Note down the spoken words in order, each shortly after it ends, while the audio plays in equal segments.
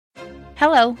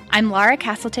Hello, I'm Laura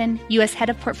Castleton, U.S. Head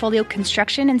of Portfolio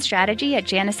Construction and Strategy at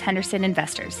Janus Henderson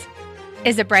Investors.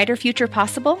 Is a brighter future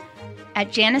possible?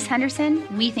 At Janus Henderson,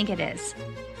 we think it is.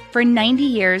 For 90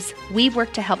 years, we've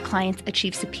worked to help clients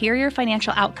achieve superior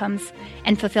financial outcomes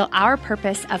and fulfill our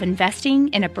purpose of investing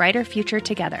in a brighter future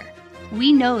together.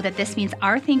 We know that this means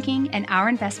our thinking and our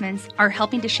investments are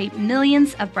helping to shape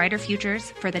millions of brighter futures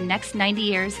for the next 90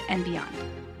 years and beyond.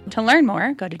 To learn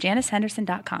more, go to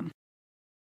janushenderson.com.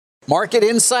 Market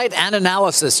insight and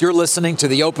analysis. You're listening to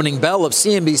the opening bell of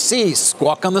CNBC's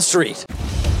Squawk on the Street.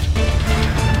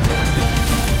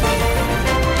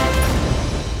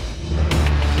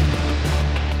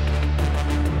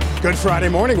 Good Friday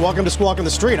morning. Welcome to Squawk on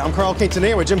the Street. I'm Carl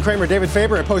Quintanilla with Jim Cramer, David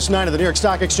Faber at Post 9 of the New York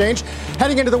Stock Exchange.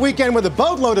 Heading into the weekend with a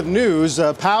boatload of news.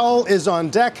 Powell is on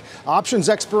deck. Options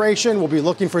expiration. We'll be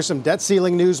looking for some debt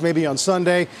ceiling news maybe on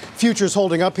Sunday. Futures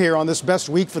holding up here on this best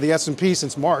week for the S&P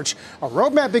since March. Our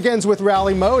roadmap begins with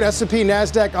rally mode. S&P,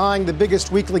 NASDAQ eyeing the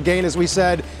biggest weekly gain, as we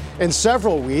said, in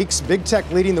several weeks. Big tech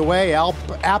leading the way.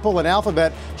 Apple and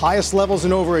Alphabet, highest levels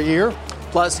in over a year.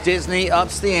 Plus, Disney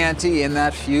ups the ante in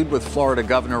that feud with Florida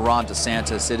Governor Ron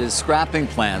DeSantis. It is scrapping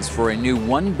plans for a new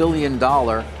 $1 billion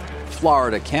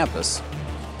Florida campus.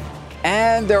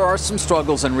 And there are some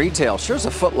struggles in retail. Shares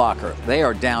of Foot Locker, they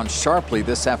are down sharply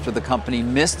this after the company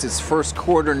missed its first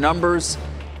quarter numbers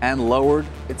and lowered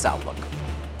its outlook.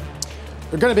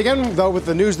 We're going to begin, though, with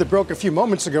the news that broke a few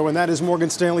moments ago, and that is Morgan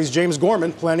Stanley's James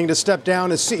Gorman planning to step down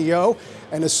as CEO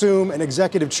and assume an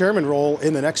executive chairman role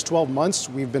in the next 12 months.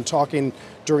 We've been talking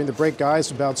during the break,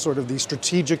 guys, about sort of the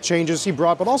strategic changes he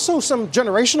brought, but also some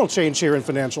generational change here in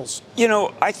financials. You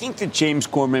know, I think that James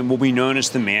Gorman will be known as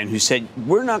the man who said,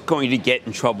 we're not going to get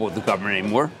in trouble with the government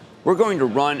anymore. We're going to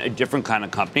run a different kind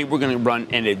of company. We're going to run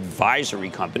an advisory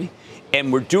company.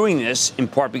 And we're doing this in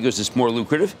part because it's more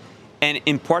lucrative, and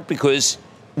in part because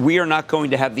we are not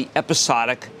going to have the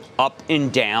episodic up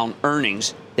and down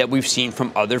earnings that we've seen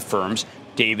from other firms,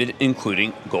 David,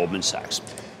 including Goldman Sachs.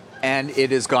 And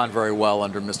it has gone very well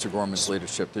under Mr. Gorman's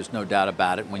leadership. There's no doubt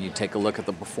about it. When you take a look at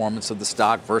the performance of the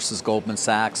stock versus Goldman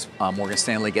Sachs, Morgan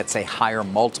Stanley gets a higher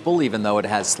multiple, even though it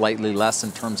has slightly less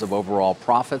in terms of overall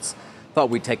profits.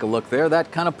 Thought we'd take a look there.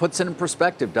 That kind of puts it in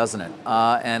perspective, doesn't it?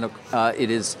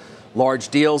 It is large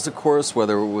deals, of course,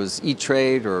 whether it was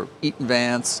E-Trade or Eaton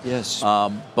Vance. Yes.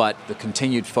 But the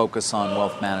continued focus on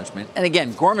wealth management. And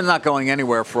again, Gorman's not going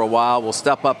anywhere for a while. Will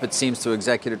step up, it seems, to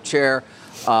executive chair.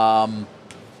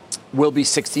 Will be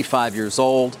 65 years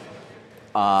old.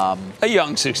 A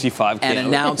young 65. And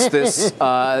announced this,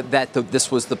 this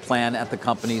was the plan at the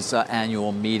company's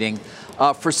annual meeting.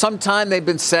 For some time, they've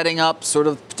been setting up sort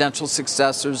of potential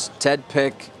successors. Ted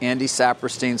Pick, Andy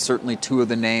Saperstein, certainly two of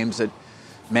the names that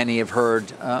many have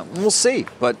heard. We'll see.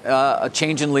 But a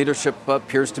change in leadership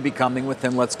appears to be coming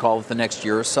within, let's call it, the next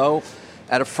year or so,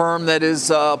 at a firm that is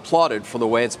applauded for the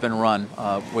way it's been run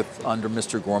under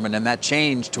Mr. Gorman, and that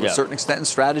change to a certain extent in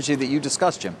strategy that you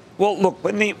discussed, Jim. Well, look,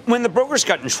 when the brokers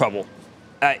got in trouble,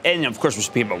 and of course we're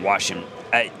speaking about Washington,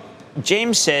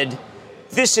 James said,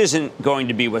 this isn't going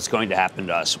to be what's going to happen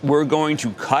to us. We're going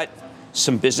to cut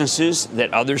some businesses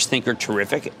that others think are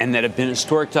terrific and that have been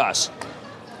historic to us.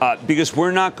 Because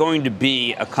we're not going to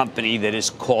be a company that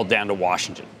is called down to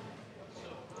Washington.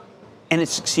 And it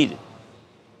succeeded.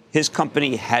 His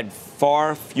company had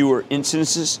far fewer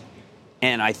incidences,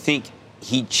 and I think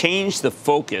he changed the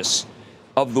focus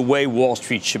of the way Wall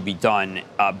Street should be done,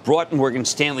 brought Morgan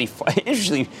Stanley,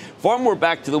 interestingly, far more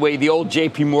back to the way the old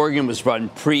J.P. Morgan was run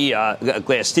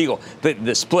pre-Glass-Steagall,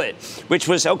 the split, which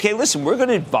was, okay, listen, we're going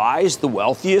to advise the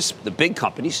wealthiest, the big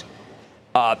companies.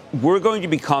 We're going to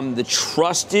become the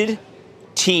trusted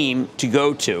team to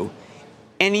go to.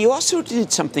 And he also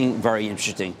did something very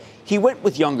interesting. He went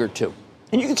with younger, too.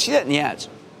 And you can see that in the ads.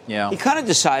 Yeah. He kind of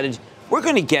decided, we're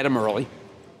going to get him early.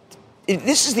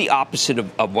 This is the opposite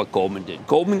of what Goldman did.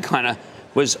 Goldman kind of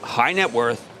was high net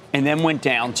worth and then went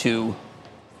down to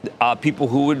people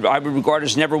who I would regard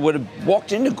as never would have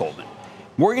walked into Goldman.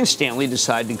 Morgan Stanley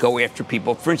decided to go after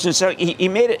people. For instance, he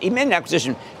made an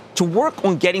acquisition to work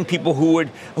on getting people who are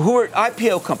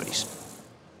IPO companies.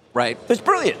 Right. It's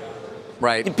brilliant.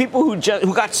 Right. The people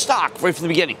who got stock right from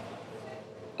the beginning.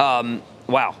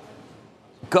 Wow.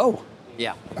 Go.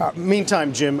 Yeah.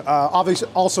 Meantime, Jim, obviously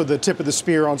also the tip of the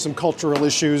spear on some cultural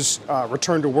issues.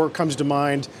 Return to work comes to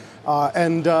mind,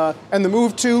 and the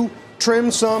move to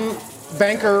trim some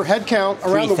banker headcount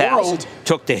around the world.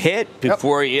 Took the hit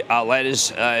before he let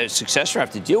his successor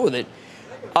have to deal with it.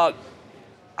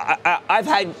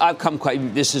 I've come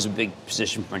quite. This is a big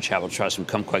position for Travel Trust. We've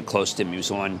come quite close to him. He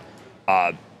was on.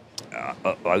 I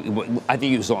think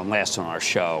he was on last on our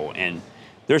show, and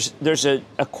There's a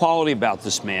quality about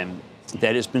this man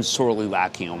that has been sorely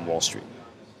lacking on Wall Street.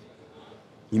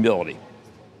 Humility.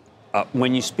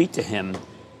 When you speak to him,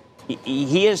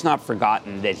 he has not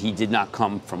forgotten that he did not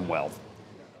come from wealth.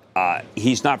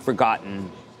 He's not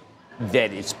forgotten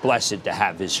that it's blessed to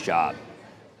have his job.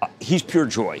 He's pure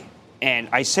joy. And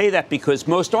I say that because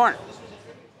most aren't.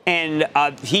 And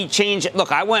he changed.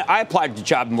 Look, I applied to a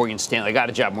job at Morgan Stanley. I got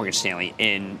a job at Morgan Stanley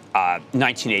in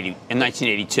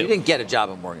 1982. You didn't get a job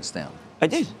at Morgan Stanley. I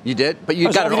did. You did? But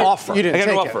you got an offer. You didn't I got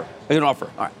an take offer. it. I got an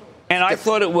offer. All right. And I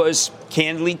thought it was,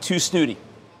 candidly, too snooty.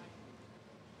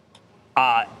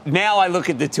 Now I look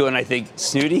at the two and I think,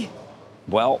 snooty?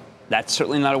 Well, that's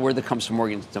certainly not a word that comes to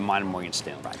mind of Morgan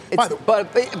Stanley.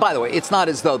 But by the way, it's not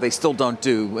as though they still don't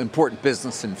do important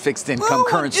business in fixed income,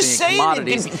 currency, and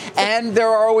commodities. And there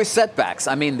are always setbacks.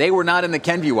 I mean, they were not in the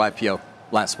Kenvue IPO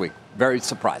last week. Very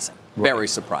surprising. Right. Very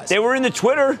surprising. They were in the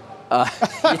Twitter.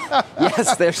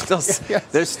 Yes, they're still.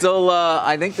 They're still.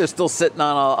 I think they're still sitting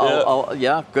on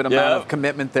a good amount of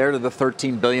commitment there to the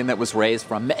 $13 billion that was raised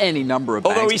from any number of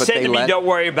banks. Although he said to me, "Don't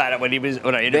worry about it." When I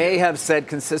interviewed. They have said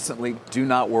consistently, "Do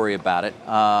not worry about it."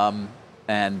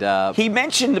 And he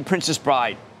mentioned the Princess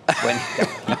Bride.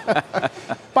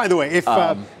 By the way,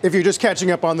 if you're just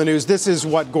catching up on the news, this is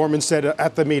what Gorman said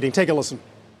at the meeting. Take a listen.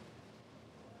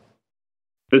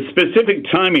 The specific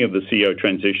timing of the CEO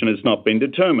transition has not been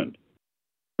determined,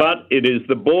 but it is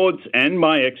the board's and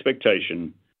my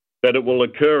expectation that it will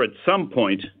occur at some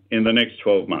point in the next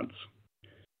 12 months.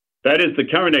 That is the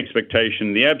current expectation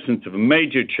in the absence of a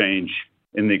major change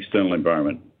in the external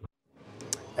environment.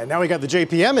 And now we got the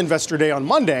JPM Investor Day on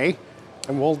Monday,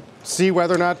 and we'll see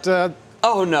whether or not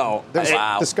oh, no. there's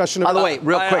discussion By about the way,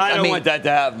 real quick. I don't want that to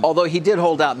happen. Although he did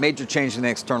hold out major change in the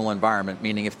external environment,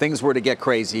 meaning if things were to get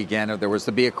crazy again or there was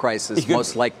to be a crisis,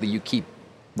 most likely you keep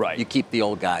the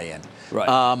old guy in.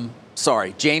 Right.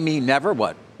 Sorry, Jamie, never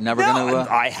what? Never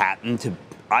going to...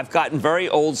 I've gotten very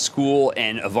old school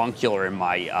and avuncular in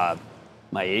my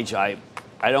age. I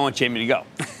don't want Jamie to go.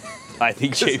 I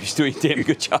think Jamie's doing a damn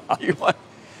good job.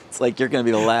 It's like you're going to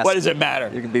be the last. What does it matter?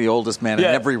 You're going to be the oldest man in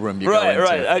every room you go into.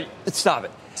 Right. Stop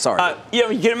it. Sorry. You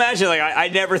can imagine, I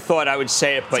never thought I would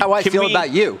say it, but that's how I feel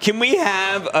about you. Can we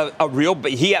have a real,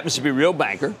 he happens to be a real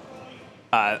banker.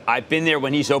 I've been there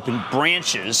when he's opened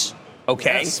branches,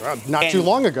 okay? Yes, not too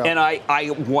long ago. And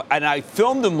I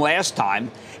filmed him last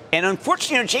time, and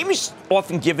unfortunately, Jamie's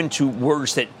often given to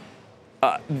words that,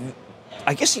 I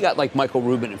guess he got like Michael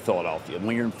Rubin in Philadelphia.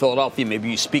 When you're in Philadelphia,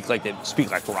 maybe you speak like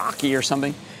Rocky or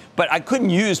something. But I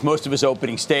couldn't use most of his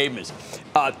opening statements.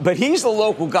 But he's the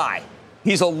local guy.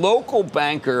 He's a local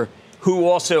banker who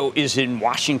also is in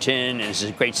Washington and is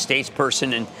a great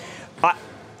statesperson. And I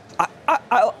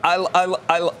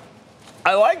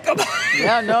like him.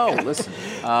 Yeah, no, listen.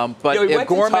 But he went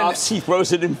Gorman, to Tufts, he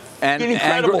throws it in and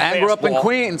incredible and grew up in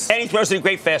Queens. And he throws it in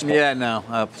great fastball. Yeah,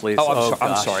 no, please.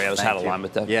 I'm sorry. I was out of line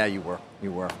with that. Yeah, you were.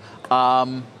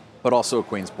 But also a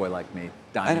Queens boy like me.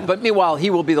 But meanwhile, he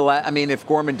will be the last. I mean, if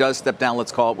Gorman does step down,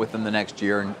 let's call it within the next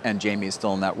year, and Jamie is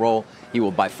still in that role, he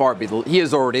will by far be he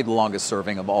is already the longest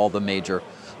serving of all the major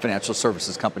financial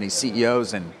services company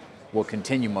CEOs, and will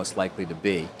continue most likely to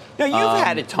be. Now, you've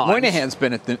had it times. Moynihan's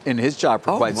been in his job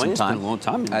for quite some time. Been a long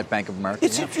time at Bank of America.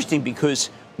 It's interesting because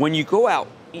when you go out,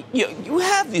 you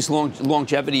have these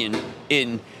longevity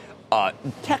in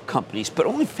tech companies, but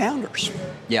only founders.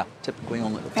 Yeah, typically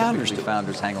founders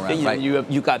hang around. Right.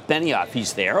 You got Benioff.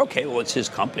 He's there. Okay, well, it's his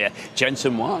company.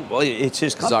 Jensen Huang. Well, it's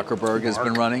his company. Zuckerberg has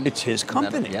been running. It's his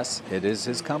company. Yes, it is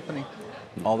his company.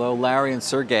 Although Larry and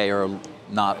Sergey are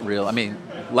not real. I mean,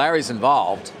 Larry's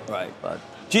involved. Right. But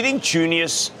do you think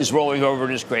Junius is rolling over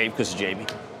in his grave because of Jamie?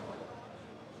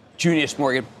 Junius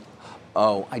Morgan?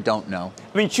 Oh, I don't know.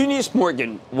 I mean, Junius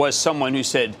Morgan was someone who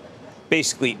said,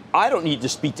 basically, I don't need to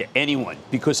speak to anyone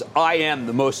because I am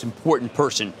the most important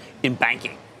person in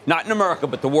banking. Not in America,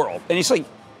 but the world. And he's like,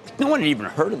 no one had even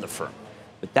heard of the firm.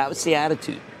 But that was the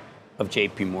attitude of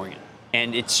J.P. Morgan.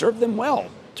 And it served them well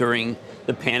during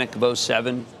the panic of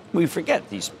 07. We forget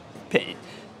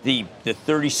the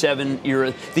 37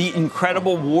 era, the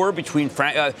incredible war between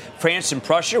France and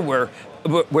Prussia, where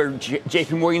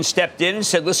J.P. Morgan stepped in and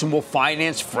said, listen, we'll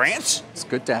finance France. It's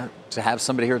good to have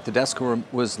somebody here at the desk who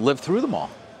lived through them all.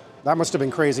 That must have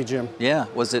been crazy, Jim. Yeah,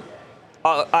 was it?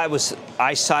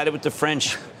 I sided with the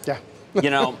French. Yeah.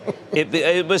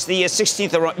 It was the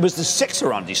 16th. It was the 6th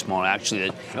arrondissement, actually.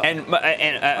 And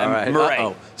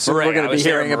Marais. So we're going to be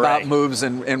hearing about moves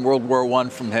in World War I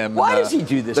from him. Why does he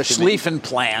do this? The Schlieffen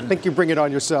Plan. I think you bring it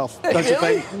on yourself, don't you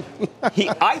think?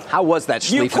 How was that Schlieffen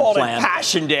Plan? You called it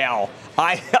Passchendaele.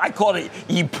 I called it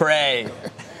Ypres.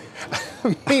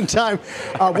 Meantime,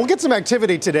 we'll get some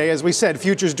activity today. As we said,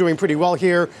 futures doing pretty well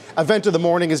here. Event of the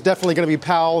morning is definitely going to be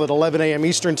Powell at 11 a.m.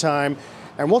 Eastern time.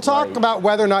 And we'll talk about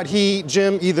whether or not he,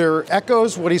 Jim, either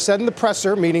echoes what he said in the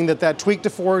presser, meaning that tweak to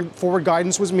forward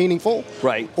guidance was meaningful,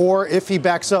 right, or if he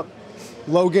backs up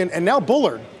Logan and now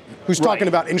Bullard, who's talking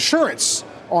about insurance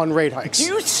on rate hikes. Do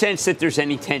you sense that there's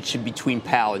any tension between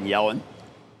Powell and Yellen?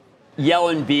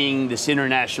 Yellen being this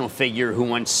international figure who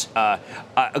wants a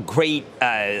great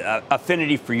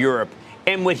affinity for Europe.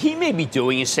 And what he may be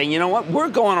doing is saying, you know what, we're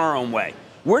going our own way.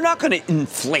 We're not going to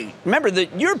inflate. Remember, the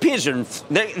Europeans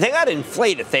they got to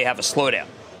inflate if they have a slowdown.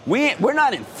 We're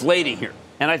not inflating here.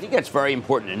 And I think that's very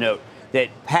important to note, that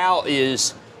Powell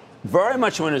is very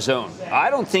much on his own.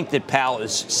 I don't think that Powell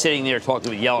is sitting there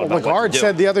talking with Yellen about Lagarde what to do.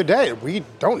 said the other day, we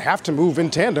don't have to move in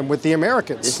tandem with the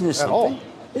Americans Isn't this at something? all.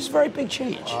 This is a very big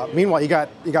change. Meanwhile, you got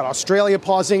Australia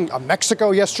pausing, Mexico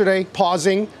yesterday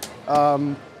pausing.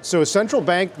 So a central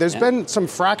bank, there's been some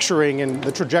fracturing in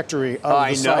the trajectory of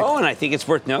the cycle. I know, and I think it's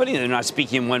worth noting they're not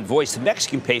speaking in one voice. The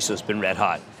Mexican peso has been red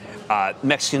hot.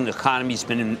 Mexican economy's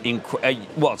been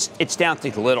it's down, I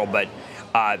think, a little, but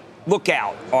look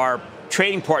out. Our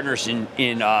trading partners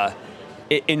in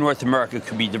North America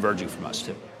could be diverging from us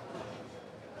too.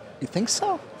 You think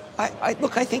so? I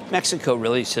think Mexico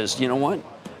really says, you know what,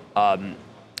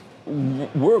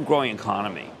 we're a growing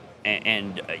economy,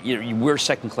 and we're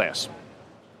second class.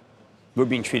 We're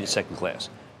being treated second class.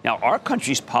 Now, our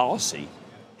country's policy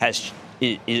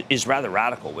is rather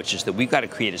radical, which is that we've got to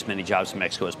create as many jobs in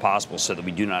Mexico as possible so that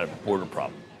we do not have a border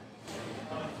problem.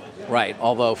 Right,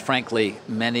 although, frankly,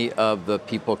 many of the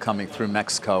people coming through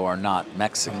Mexico are not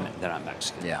Mexican. They're not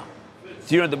Mexican. Yeah.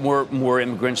 Do you know that more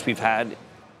immigrants we've had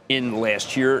in the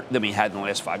last year than we had in the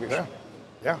last 5 years?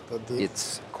 Yeah.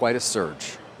 It's quite a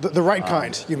surge. The right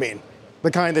kind, you mean?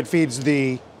 The kind that feeds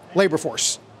the labor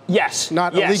force? Yes.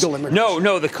 Not illegal immigrants?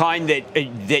 No, the kind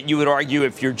that you would argue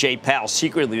if you're Jay Powell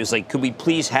secretly was like, could we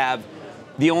please have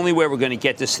the only way we're going to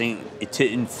get this thing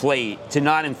to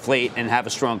not inflate and have a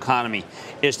strong economy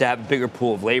is to have a bigger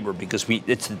pool of labor because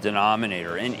it's the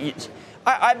denominator. And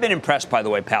I've been impressed by the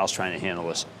way Powell's trying to handle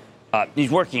this.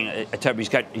 He's working.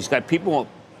 He's got people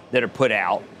that are put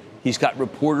out. He's got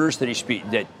reporters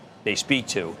that they speak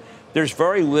to. There's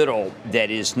very little that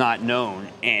is not known,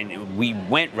 and we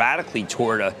went radically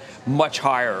toward a much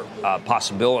higher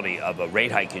possibility of a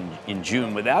rate hike in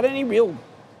June without any real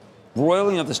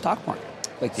roiling of the stock market.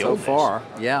 Like the so far,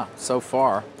 so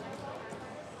far.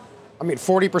 I mean,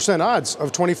 40% odds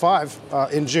of 25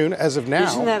 in June as of now.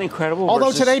 Isn't that incredible?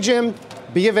 Although today, Jim,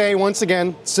 B of A once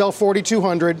again sell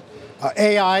 4,200.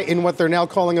 AI in what they're now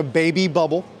calling a baby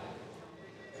bubble.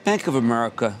 Bank of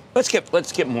America. Let's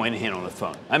get Moynihan on the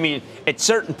phone. I mean, at a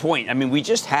certain point, we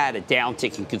just had a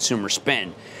downtick in consumer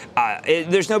spend.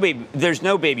 There's no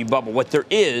baby bubble. What there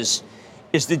is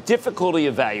the difficulty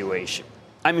of valuation.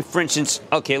 I mean, for instance,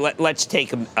 okay, let's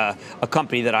take a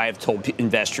company that I have told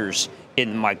investors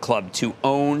in my club to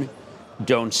own,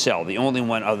 don't sell. The only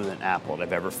one other than Apple that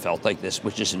I've ever felt like this,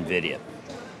 which is NVIDIA.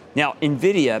 Now,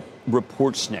 NVIDIA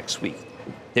reports next week.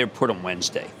 They report on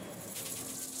Wednesday.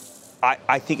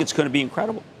 I think it's going to be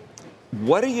incredible.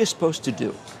 What are you supposed to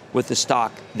do with a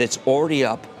stock that's already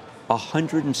up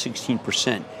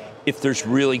 116% if there's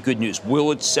really good news?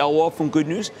 Will it sell off on good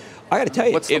news? I got to tell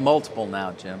you. What's the multiple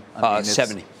now, Jim?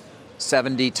 70.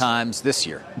 70 times this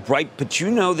year. Right, but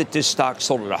you know that this stock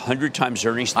sold at 100 times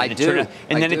earnings. I do.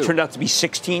 Then it turned out to be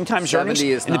 16 times earnings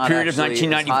in the period of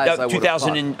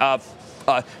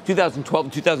 2012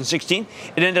 and 2016.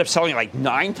 It ended up selling like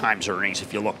 9 times earnings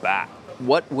if you look back.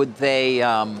 What would they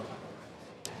have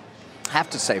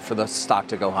to say for the stock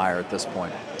to go higher at this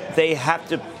point? They have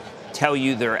to tell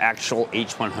you their actual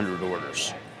H100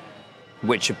 orders,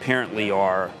 which apparently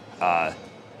are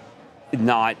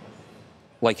not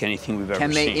like anything we've ever seen.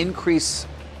 Can they increase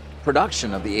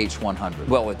production of the H100?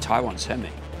 Well, at Taiwan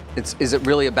Semi. Is it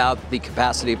really about the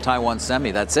capacity of Taiwan Semi?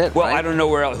 That's it, well, right? I don't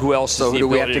know who else so is the do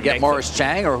we have ability to get Morris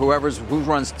Chang or who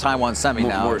runs Taiwan Semi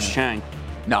now? Morris Chang.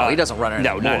 No, he doesn't run it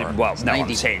anymore.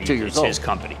 I'm saying it's his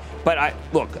company. But I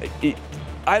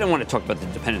don't want to talk about the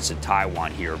dependence of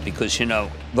Taiwan here because,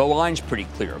 the line's pretty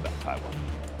clear about Taiwan.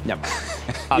 Never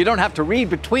mind. You don't have to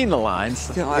read between the lines.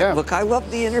 Look, I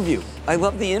love the interview.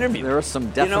 There are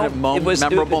some definite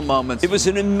memorable moments. It was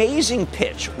an amazing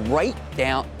pitch right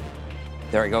down.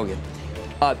 There I go again.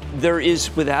 There is,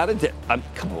 without a doubt,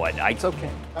 come on. It's okay.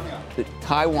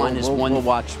 Taiwan is one. We'll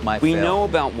watch my We fail. know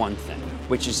about one thing,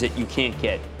 which is that you can't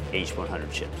get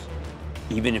H100 chips.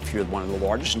 Even if you're one of the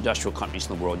largest industrial companies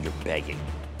in the world, you're begging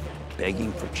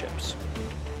for chips.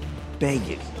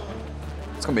 Begging.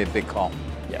 It's going to be a big call.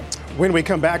 Yeah. When we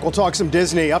come back, we'll talk some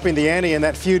Disney upping the ante in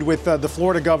that feud with the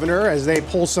Florida governor as they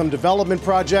pull some development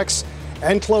projects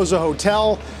and close a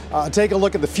hotel. Take a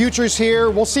look at the futures here.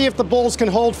 We'll see if the Bulls can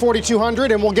hold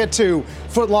 4,200, and we'll get to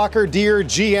Foot Locker, Deere,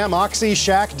 GM, Oxy,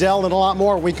 Shaq, Dell, and a lot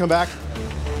more when we come back.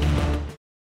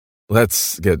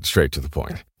 Let's get straight to the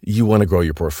point. You want to grow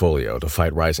your portfolio to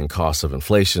fight rising costs of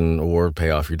inflation or pay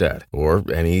off your debt or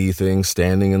anything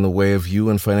standing in the way of you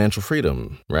and financial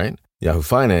freedom, right? Yahoo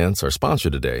Finance, our sponsor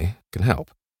today, can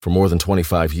help. For more than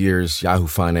 25 years, Yahoo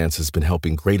Finance has been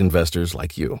helping great investors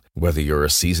like you. Whether you're a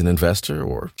seasoned investor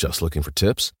or just looking for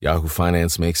tips, Yahoo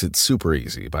Finance makes it super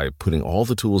easy by putting all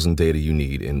the tools and data you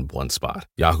need in one spot.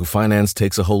 Yahoo Finance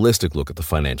takes a holistic look at the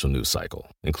financial news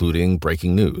cycle, including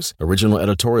breaking news, original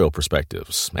editorial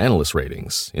perspectives, analyst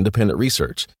ratings, independent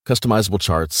research, customizable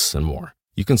charts, and more.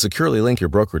 You can securely link your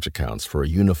brokerage accounts for a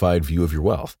unified view of your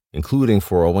wealth, including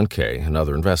 401k and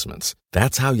other investments.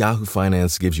 That's how Yahoo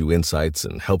Finance gives you insights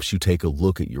and helps you take a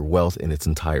look at your wealth in its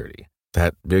entirety.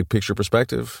 That big picture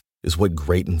perspective is what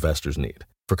great investors need.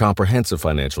 For comprehensive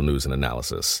financial news and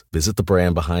analysis, visit the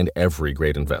brand behind every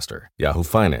great investor,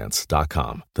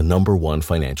 yahoofinance.com, the #1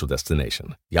 financial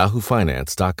destination,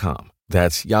 yahoofinance.com.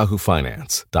 That's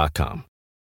yahoofinance.com.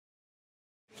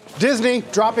 Disney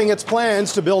dropping its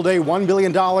plans to build a $1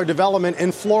 billion development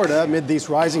in Florida amid these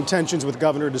rising tensions with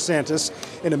Governor DeSantis.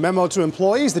 In a memo to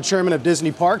employees, the chairman of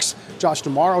Disney Parks, Josh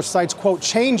D'Amaro, cites, quote,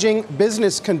 changing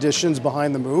business conditions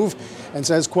behind the move and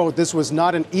says, quote, this was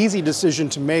not an easy decision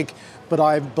to make, but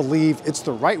I believe it's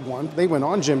the right one. They went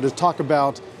on, Jim, to talk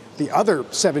about the other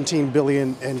 $17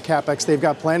 billion in CapEx they've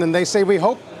got planned, and they say we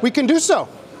hope we can do so.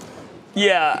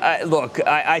 Yeah, look,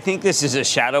 I think this is a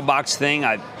shadow box thing.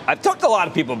 I've talked to a lot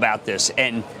of people about this,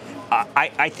 and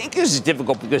I think this is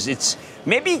difficult because it's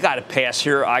maybe you got to pass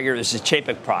here, Iger. This is a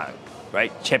Chapek product,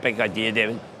 right? Chapek idea,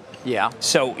 David? Yeah.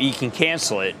 So you can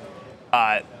cancel it,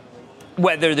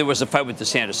 whether there was a fight with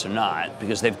DeSantis or not,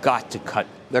 because they've got to cut.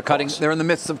 They're cutting. costs. They're in the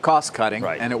midst of cost cutting,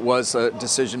 Right. and it was a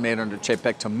decision made under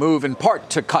Chapek to move, in part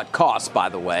to cut costs, by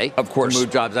the way. Of course. To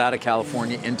move jobs out of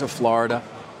California into Florida.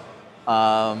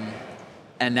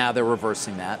 And now they're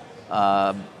reversing that.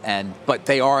 But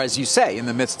they are, as you say, in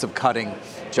the midst of cutting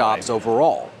jobs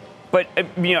overall. But,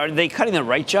 are they cutting the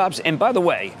right jobs? And by the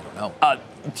way, I don't know.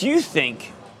 Do you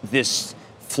think this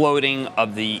floating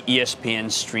of the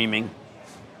ESPN streaming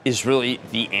is really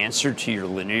the answer to your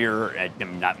linear,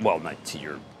 not to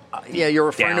your... Yeah, you're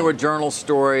referring down. to a journal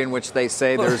story in which they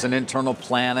say there's an internal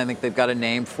plan. I think they've got a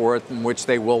name for it, in which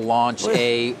they will launch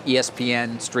a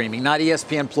ESPN streaming, not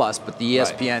ESPN Plus, but the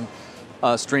ESPN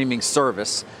streaming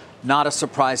service. Not a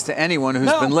surprise to anyone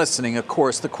who's been listening, of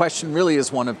course. The question really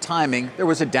is one of timing. There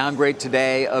was a downgrade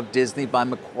today of Disney by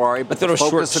Macquarie, but the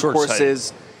focus, of course,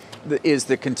 is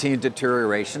the continued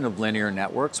deterioration of linear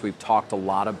networks. We've talked a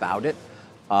lot about it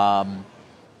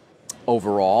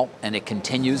overall, and it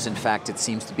continues. In fact, it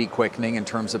seems to be quickening in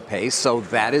terms of pace. So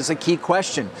that is a key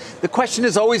question. The question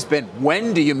has always been,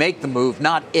 when do you make the move,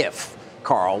 not if,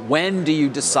 Carl. When do you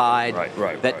decide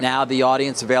that now the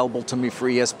audience available to me for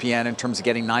ESPN in terms of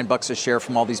getting $9 a share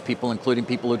from all these people, including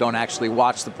people who don't actually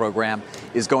watch the program,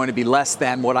 is going to be less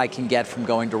than what I can get from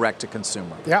going direct to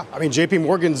consumer? Yeah, I mean, JP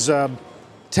Morgan's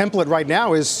template right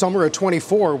now is somewhere at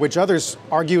 24, which others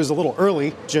argue is a little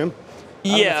early, Jim.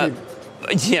 I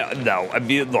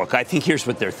mean, look, I think here's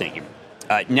what they're thinking.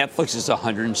 Netflix is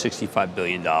 $165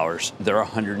 billion. They're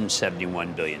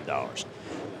 $171 billion.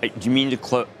 Do you mean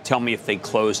to tell me if they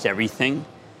closed everything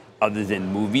other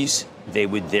than movies, they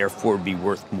would therefore be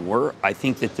worth more? I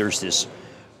think that there's this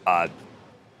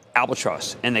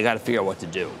albatross, and they got to figure out what to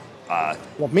do.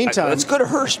 Meantime... let's go to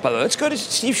Hearst, by the way. Let's go to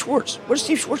Steve Schwartz. What is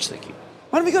Steve Schwartz thinking?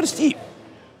 Why don't we go to Steve?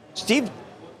 Steve,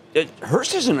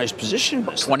 Hearst is in a nice position.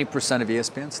 20% of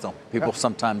ESPN still. People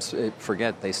sometimes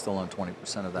forget they still own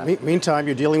 20% of that. Meantime,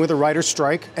 you're dealing with a writer's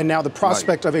strike, and now the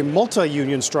prospect of a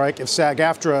multi-union strike if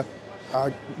SAG-AFTRA,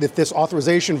 if this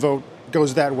authorization vote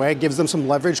goes that way, gives them some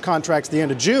leverage contracts at the end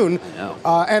of June.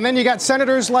 And then you got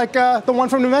senators like the one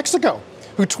from New Mexico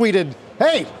who tweeted,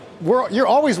 hey, you're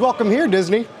always welcome here,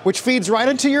 Disney, which feeds right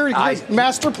into your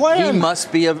master plan. He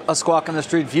must be a Squawk on the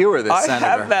Street viewer, this senator. I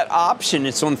have that option.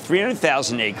 It's on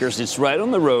 300,000 acres. It's right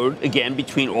on the road, again,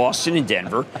 between Austin and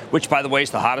Denver, which, by the way,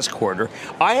 is the hottest quarter.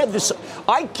 I had this.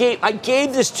 I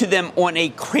gave this to them on a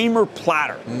Kramer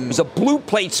platter. It was a blue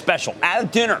plate special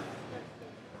at dinner.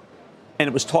 And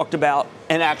it was talked about,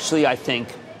 and actually, I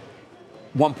think,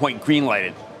 one point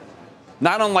green-lighted.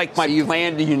 Not unlike my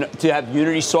plan to have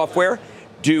Unity software,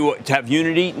 to have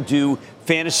Unity do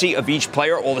fantasy of each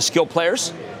player, all the skill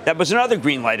players. That was another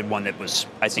green-lighted one that was,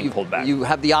 I think, pulled back. You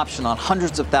have the option on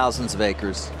hundreds of thousands of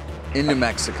acres in New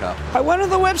Mexico. I went on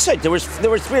the website. There was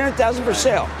 300,000 for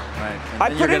sale. Right. I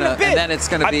put it in a bid. And then it's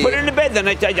going to be. I put it in a bid. Then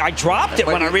I dropped it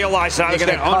when I realized that I was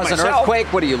going to own cause myself. an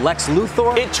earthquake. What are you, Lex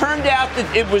Luthor? It turned out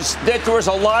that there was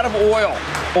a lot of oil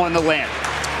on the land.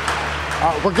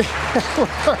 We're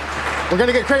going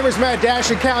to get Kramer's Mad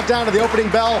Dash and countdown to the opening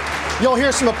bell. You'll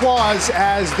hear some applause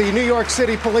as the New York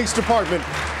City Police Department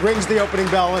rings the opening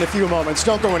bell in a few moments.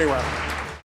 Don't go anywhere.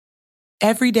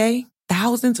 Every day,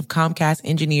 thousands of Comcast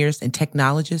engineers and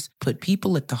technologists put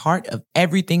people at the heart of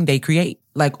everything they create.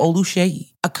 Like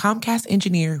Oluseyi, a Comcast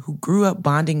engineer who grew up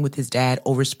bonding with his dad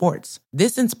over sports.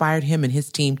 This inspired him and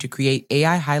his team to create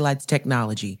AI Highlights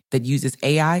technology that uses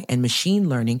AI and machine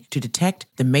learning to detect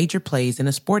the major plays in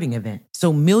a sporting event,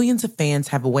 so millions of fans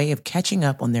have a way of catching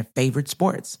up on their favorite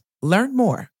sports. Learn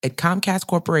more at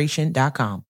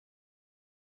ComcastCorporation.com.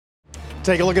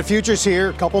 Take a look at futures here.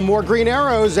 A couple more green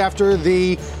arrows after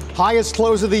the highest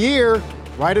close of the year.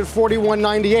 Right at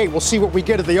 41.98. We'll see what we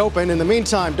get at the open. In the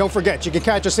meantime, don't forget, you can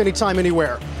catch us anytime,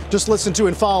 anywhere. Just listen to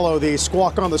and follow the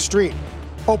Squawk on the Street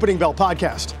Opening Bell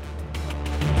podcast.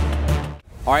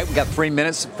 All right, we got 3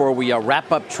 minutes before we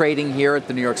wrap up trading here at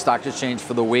the New York Stock Exchange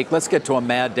for the week. Let's get to a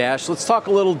mad dash. Let's talk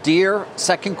a little Deere.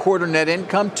 Second quarter net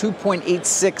income,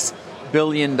 $2.86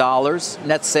 billion.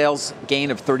 Net sales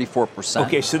gain of 34%.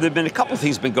 Okay, so there have been a couple of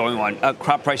things been going on.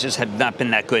 Crop prices have not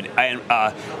been that good. And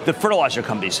the fertilizer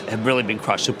companies have really been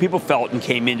crushed. So people felt and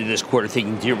came into this quarter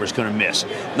thinking Deere was going to miss.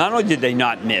 Not only did they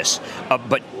not miss,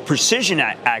 but precision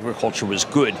agriculture was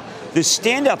good. The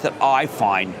standout that I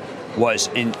find was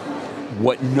in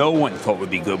what no one thought would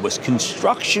be good was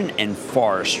construction and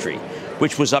forestry,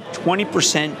 which was up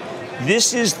 20%.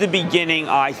 This is the beginning,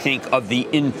 I think, of the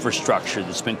infrastructure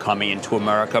that's been coming into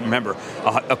America. Remember,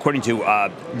 according to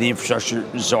the infrastructure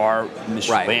czar,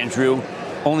 Mr. Landrieu,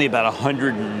 only about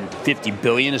 $150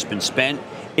 billion has been spent.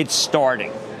 It's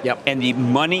starting. Yep. And the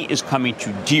money is coming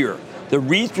to Deere. The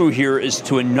read-through here is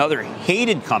to another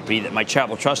hated company that my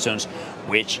Charitable Trust owns,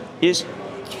 which is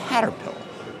Caterpillar.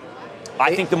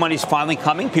 I think the money's finally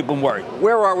coming. People are worried.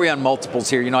 Where are we on multiples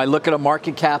here? You know, I look at a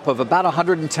market cap of about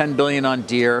 $110 billion on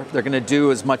Deere. They're going to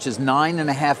do as much as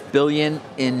 $9.5 billion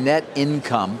in net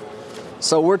income.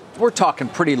 So we're talking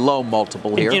pretty low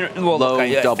multiple here. You know, well, low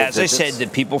look, double as digits. I said,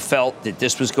 that people felt that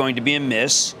this was going to be a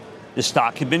miss. The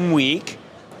stock had been weak.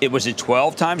 It was at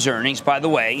 12 times earnings, by the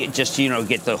way. Just to,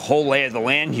 get the whole lay of the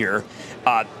land here.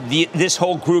 This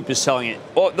whole group is selling it.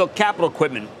 Oh, the capital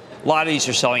equipment. A lot of these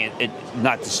are selling it,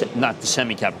 not the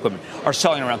semi-cap equipment, are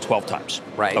selling around 12 times.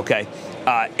 Right. Okay.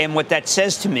 And what that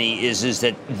says to me is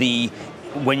that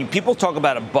when people talk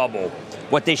about a bubble,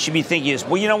 what they should be thinking is,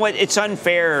 well, you know what? It's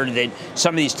unfair that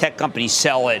some of these tech companies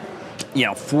sell at,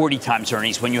 40 times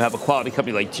earnings when you have a quality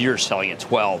company like Deere selling at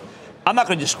 12. I'm not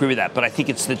going to disagree with that, but I think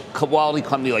it's the quality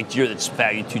company like Deere that's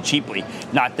valued too cheaply,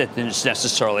 not that there's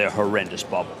necessarily a horrendous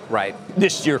bubble. Right.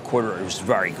 This year quarter was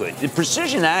very good. The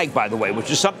precision ag, by the way,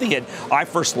 which is something that I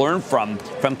first learned from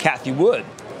Kathy Wood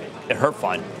at her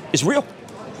fund, is real.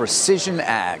 Precision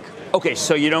ag. Okay,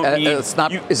 so you don't need... It's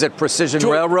not. Is it precision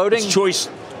railroading? It's choice.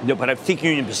 No, but I think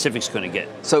Union Pacific's going to get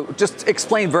it. So just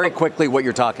explain very quickly what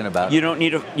you're talking about. You don't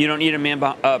need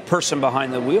a person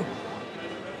behind the wheel.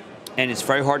 And it's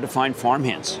very hard to find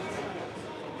farmhands.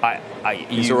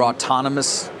 These are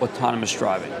autonomous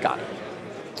driving. Got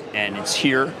it. And it's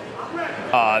here.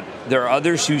 There are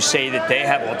others who say that they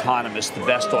have autonomous, the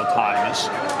best autonomous.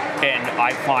 And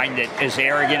I find that as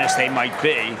arrogant as they might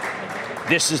be,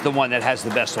 this is the one that has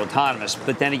the best autonomous.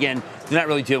 But then again, they're not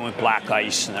really dealing with black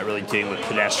ice, and not really dealing with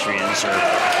pedestrians.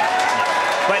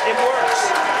 But it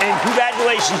works. And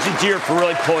congratulations to Deere for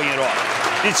really pulling it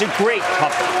off. It's a great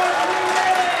company.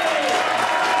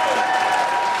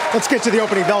 Let's get to the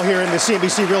opening bell here in the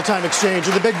CNBC Real-Time Exchange.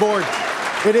 And the big board,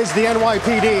 it is the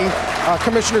NYPD,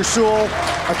 Commissioner Sewell,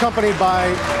 accompanied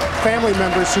by family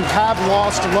members who have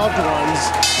lost loved ones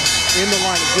in the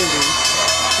line of duty.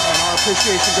 And our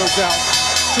appreciation goes out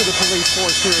to the police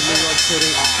force here in New York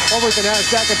City. Over at the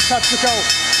NASDAQ, it's PepsiCo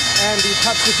and the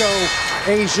PepsiCo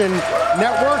Asian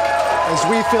Network. As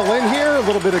we fill in here, a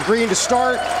little bit of green to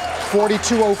start,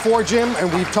 4204, Jim. And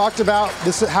we've talked about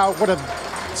this, what a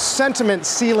sentiment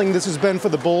ceiling this has been for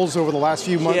the bulls over the last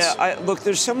few months. Yeah, look,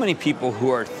 there's so many people who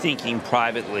are thinking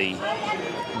privately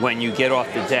when you get off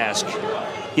the desk.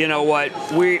 You know what?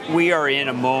 We are in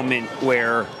a moment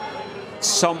where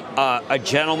a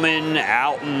gentleman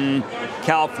out in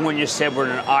California said we're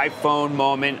in an iPhone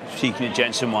moment, speaking to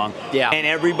Jensen Huang, and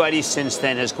everybody since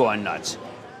then has gone nuts.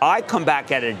 I come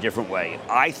back at it a different way.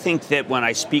 I think that when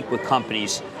I speak with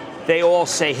companies, they all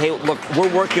say, hey, look,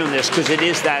 we're working on this because it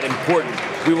is that important.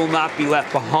 We will not be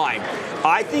left behind.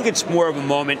 I think it's more of a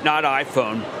moment, not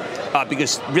iPhone,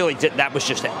 because really that was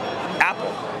just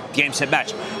Apple. Game, set,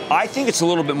 match. I think it's a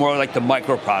little bit more like the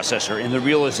microprocessor in the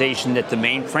realization that the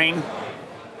mainframe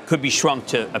could be shrunk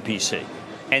to a PC.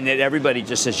 And that everybody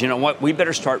just says, you know what, we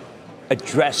better start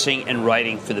addressing and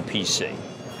writing for the PC.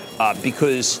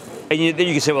 Because, and then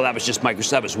you can say, well, that was just Microsoft,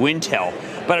 that was Wintel.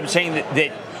 But I'm saying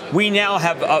that we now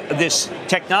have this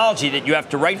technology that you have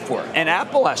to write for. And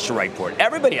Apple has to write for it.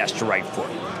 Everybody has to write for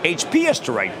it. HP has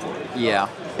to write for it. Yeah.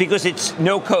 Because it's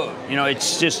no code.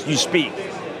 it's just you speak.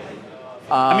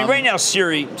 Right now,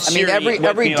 Siri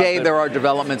every day there are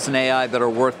developments in AI that are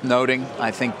worth noting.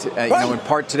 I think, in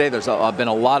part today, there's been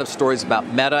a lot of stories about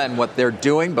Meta and what they're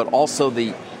doing, but also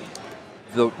the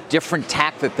different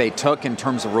tack that they took in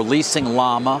terms of releasing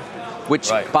Llama, which,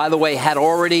 by the way, had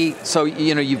already. So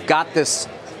you've got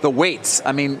the weights.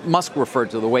 Musk referred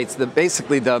to the weights.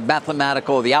 Basically, the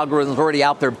mathematical, the algorithms already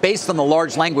out there based on the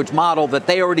large language model that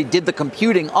they already did the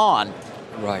computing on.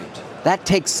 Right. That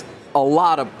takes a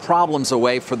lot of problems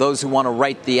away for those who want to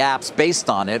write the apps based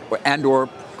on it or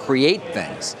create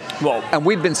things. Well, and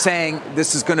we've been saying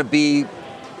this is going to be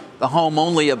the home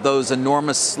only of those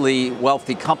enormously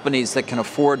wealthy companies that can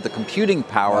afford the computing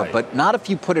power, but not if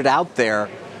you put it out there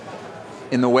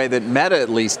in the way that Meta at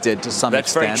least did to some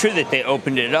extent. That's very true that they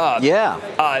opened it up. Yeah.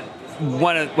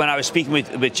 When I was speaking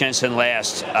with Jensen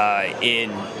last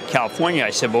in California,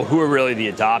 I said, well, who are really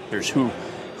the adopters?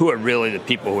 Who are really the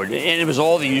people who are, and it was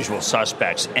all the usual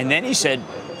suspects. And then he said,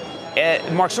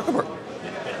 Mark Zuckerberg.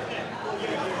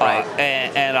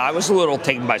 And I was a little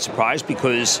taken by surprise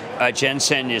because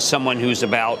Jensen is someone who's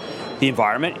about the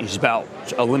environment. He's about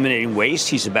eliminating waste.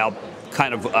 He's about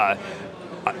kind of,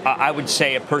 I would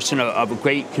say, a person of a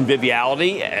great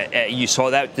conviviality. You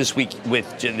saw that this week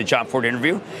with the John Ford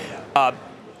interview.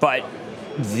 But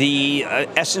the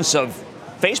essence of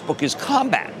Facebook is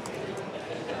combat.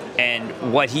 And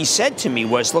what he said to me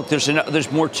was, look,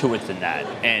 there's more to it than that.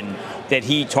 And that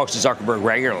he talks to Zuckerberg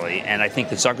regularly. And I think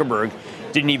that Zuckerberg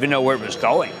didn't even know where it was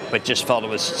going, but just felt it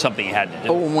was something he had to do.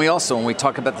 But when we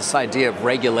talk about this idea of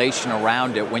regulation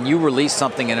around it, when you release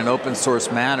something in an open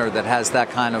source manner that has that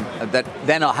kind of, that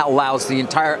then allows the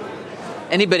entire,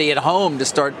 anybody at home to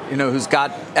start, who's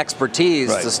got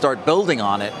expertise to start building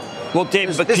on it. Well,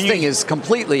 Dave, but this thing is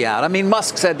completely out.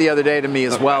 Musk said the other day to me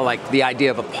as well, like the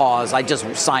idea of a pause. I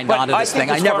just signed on to this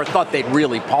thing. I never thought they'd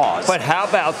really pause. But how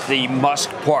about the Musk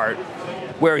part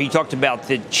where he talked about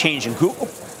the change in Google,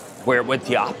 where it went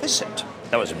the opposite?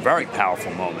 That was a very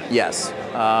powerful moment. Yes.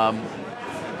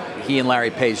 He and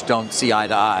Larry Page don't see eye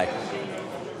to eye,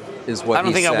 is what he said. I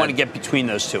don't think I want to get between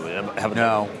those two.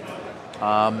 No.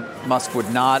 Musk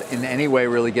would not in any way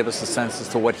really give us a sense as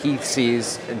to what he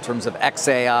sees in terms of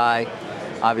XAI,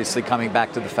 obviously coming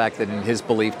back to the fact that in his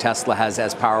belief Tesla has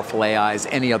as powerful AI as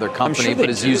any other company, but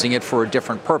is using it for a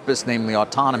different purpose, namely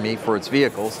autonomy for its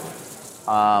vehicles.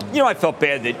 I felt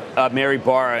bad that Mary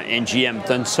Barra and GM have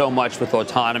done so much with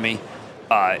autonomy.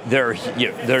 They're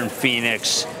in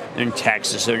Phoenix, they're in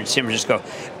Texas, they're in San Francisco,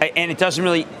 and it doesn't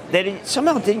really.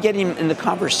 Somehow didn't get him in the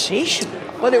conversation.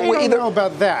 But I don't know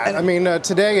about that.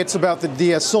 Today it's about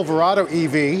the Silverado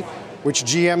EV, which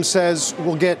GM says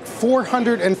will get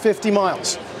 450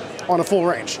 miles on a full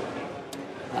range.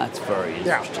 That's very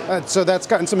interesting. Yeah, so that's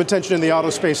gotten some attention in the auto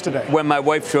space today. When my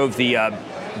wife drove the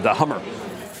Hummer,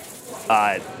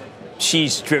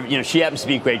 she's driven. She happens to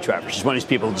be a great driver. She's one of these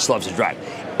people who just loves to drive.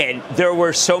 And there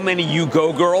were so many You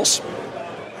Go girls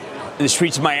in the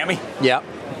streets of Miami. Yeah,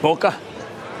 Boca.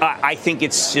 I think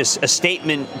it's just a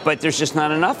statement, but there's just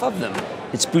not enough of them.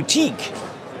 It's boutique.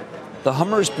 The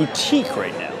Hummer is boutique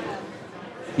right now.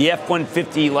 The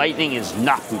F-150 Lightning is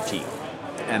not boutique.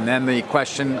 And then the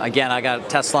question, again, I got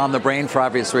Tesla on the brain for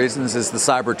obvious reasons, is the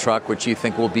Cybertruck, which you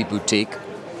think will be boutique.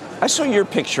 I saw your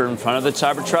picture in front of the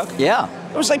Cybertruck. Yeah.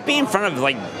 It was like being in front of,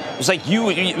 it was like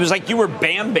you were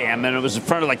Bam Bam, and it was in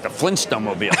front of, the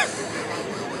Flintstone-mobile.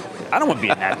 I don't want to be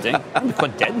in that thing. I'm going to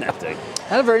put dead in that thing.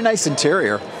 Had a very nice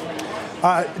interior.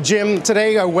 Jim,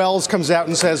 today Wells comes out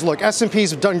and says, look,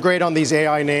 S&P's have done great on these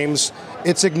AI names.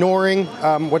 It's ignoring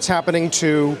what's happening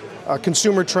to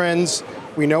consumer trends.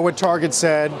 We know what Target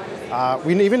said.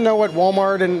 We even know what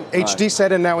Walmart and HD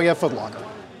said, and now we have Foot Locker.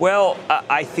 Well,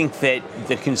 I think that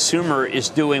the consumer is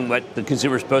doing what the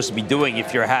consumer is supposed to be doing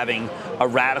if you're having a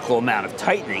radical amount of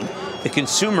tightening. The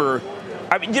consumer...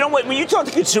 you know what? When you talk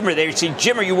to the consumer, they say,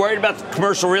 Jim, are you worried about the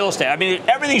commercial real estate?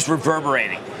 Everything's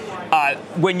reverberating.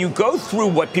 When you go through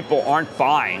what people aren't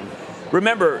buying,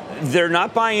 remember, they're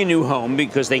not buying a new home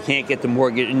because they can't get the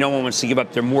mortgage. No one wants to give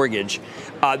up their mortgage.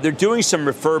 They're doing some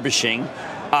refurbishing.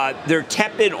 They're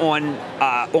tepid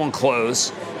on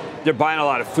clothes. They're buying a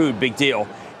lot of food. Big deal.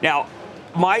 Now,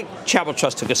 my Charitable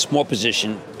Trust took a small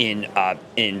position in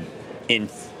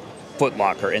Foot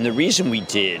Locker, and the reason we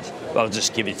did, I'll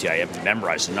just give it to you, I haven't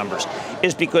memorized the numbers,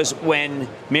 is because when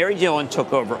Mary Dillon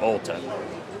took over Ulta,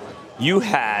 you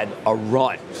had a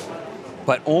run,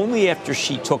 but only after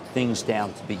she took things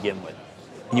down to begin with.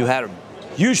 And you had a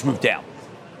huge move down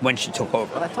when she took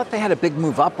over. But I thought they had a big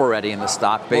move up already in the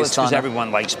stock based on... because everyone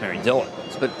likes Mary Dillon.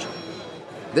 But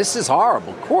this is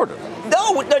horrible quarter.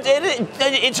 No,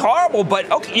 it's horrible, but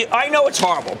okay, I know it's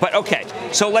horrible, but okay.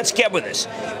 So let's get with this.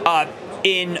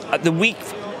 In the week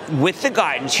with the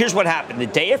guidance, here's what happened. The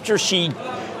day after she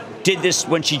did this,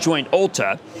 when she joined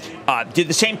Ulta, did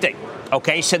the same thing.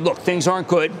 Okay, said, look, things aren't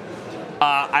good.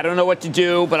 I don't know what to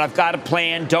do, but I've got a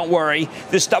plan. Don't worry.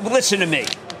 This stuff. Listen to me.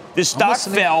 The stock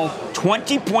fell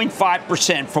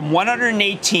 20.5% from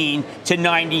 118 to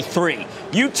 93.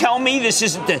 You tell me this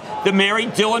isn't the Mary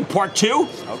Dillon Part 2?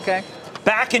 Okay.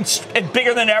 Back and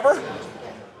bigger than ever?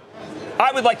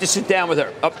 I would like to sit down with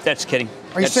her. Oh, that's kidding.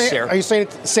 Are you saying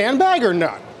sandbag or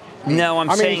not? No,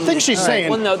 I think she's saying.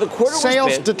 Well, no, the quarter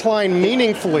sales declined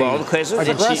meaningfully. Well, because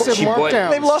aggressive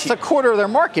markdowns. They've lost a quarter of their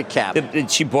market cap.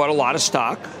 She bought a lot of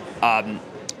stock.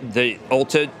 The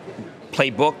Ulta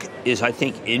playbook is, I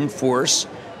think, in force.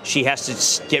 She has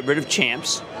to get rid of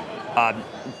champs.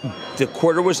 The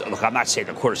quarter was, look, I'm not saying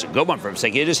the quarter's a good one for him.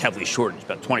 It is heavily shorted. It's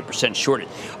about 20% shorted.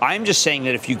 I'm just saying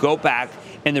that if you go back,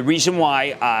 and the reason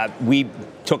why we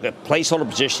took a placeholder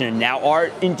position and now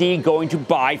are indeed going to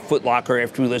buy Foot Locker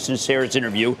after we listen to Sarah's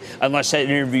interview, unless that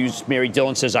interview Mary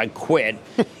Dillon says I quit,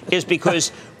 is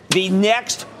because the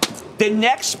next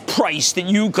price that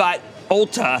you got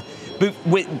Ulta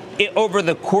over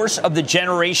the course of the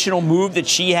generational move that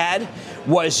she had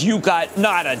was you got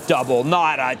not a double,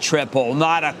 not a triple,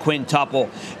 not a quintuple.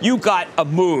 You got a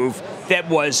move that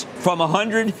was from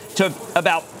 100 to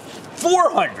about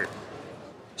 400.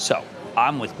 So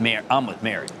I'm with Mary.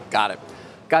 Got it.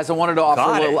 Guys, I wanted to offer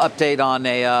a little update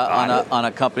on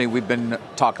a company we've been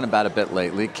talking about a bit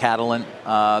lately, Catalent.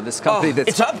 This company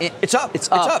that's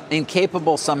it's up.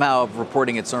 Incapable somehow of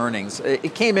reporting its earnings.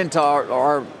 It came into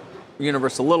our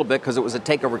universe a little bit because it was a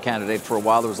takeover candidate for a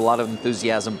while. There was a lot of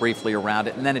enthusiasm briefly around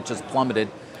it, and then it just plummeted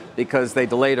because they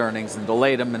delayed earnings and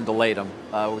delayed them.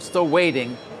 We're still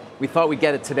waiting. We thought we'd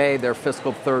get it today, their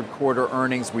fiscal third quarter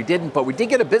earnings. We didn't, but we did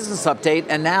get a business update,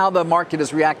 and now the market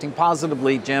is reacting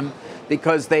positively, Jim,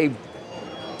 because they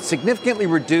significantly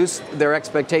reduced their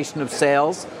expectation of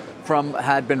sales from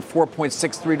had been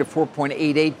 4.63 to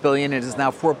 4.88 billion. It is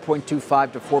now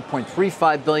 4.25 to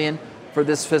 4.35 billion for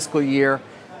this fiscal year.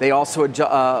 They also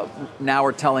now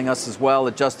are telling us as well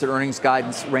adjusted earnings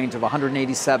guidance range of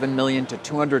 187 million to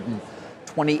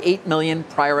 228 million.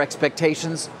 Prior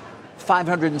expectations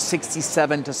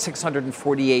 567 to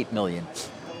 648 million.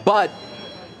 But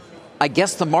I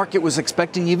guess the market was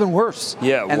expecting even worse.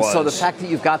 Yeah, it was. So the fact that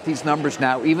you've got these numbers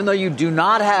now, even though you do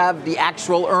not have the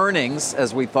actual earnings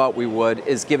as we thought we would,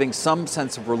 is giving some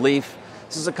sense of relief.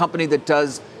 This is a company that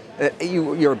does.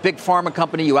 You're a big pharma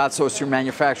company. You outsource your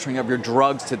manufacturing of your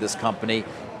drugs to this company.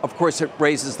 Of course, it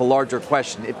raises the larger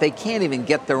question. If they can't even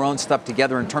get their own stuff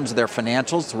together in terms of their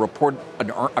financials to report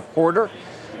a quarter,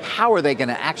 how are they going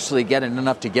to actually get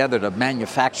enough together to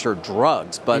manufacture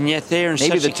drugs? But and yet they are in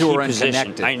maybe such the two a key are position.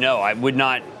 unconnected. I know. I would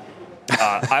not.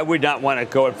 I would not want to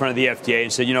go in front of the FDA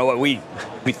and say, you know what, we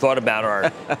thought about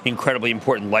our incredibly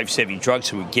important life-saving drugs,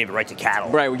 so we gave it right to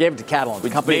Catalent. Right, we gave it to Catalent. The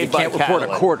company that can't report a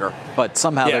quarter, but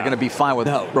somehow they're going to be fine with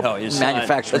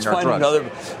manufacturing our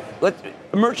drugs.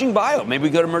 Emerging bio. Maybe we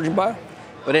go to emerging bio.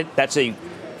 But that's a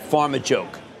pharma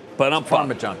joke. But I'm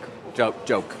pharma junk.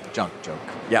 Joke.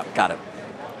 Yeah, got it.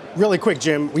 Really quick,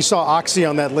 Jim, we saw Oxy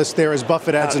on that list there as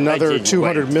Buffett adds another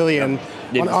 200 million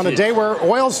on a day where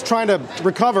oil's trying to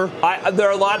recover. There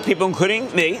are a lot of people,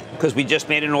 including me, because we just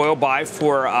made an oil buy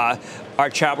for our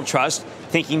Charitable Trust,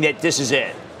 thinking that this is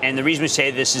it. And the reason we say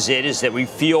this is it is that we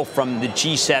feel from the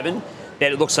G7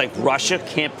 that it looks like Russia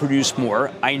can't produce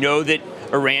more. I know that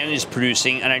Iran is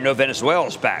producing, and I know Venezuela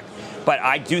is back. But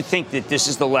I do think that this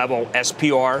is the level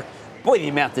SPR. Boy, the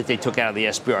amount that they took out of the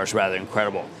SPR is rather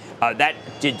incredible. That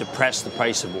did depress the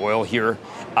price of oil here.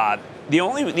 The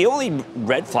only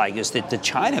red flag is that the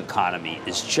China economy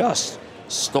is just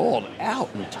stalled out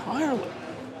entirely.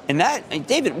 And that,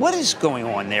 David, what is going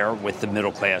on there with the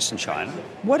middle class in China?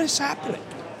 What is happening?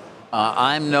 Look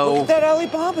at that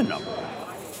Alibaba number.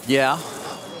 Yeah.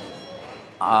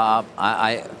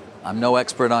 I'm no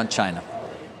expert on China.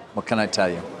 What can I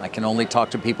tell you? I can only talk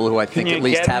to people who I think at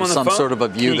least have some sort of a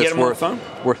view that's worth.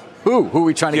 Who are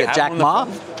we trying to get? Jack Ma?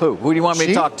 Who do you want me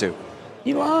to talk to?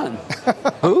 Elon.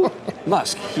 Who?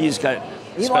 Musk. He's got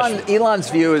Elon's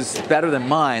view is better than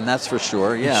mine, that's for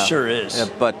sure. Yeah, it sure is. Yeah,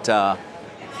 but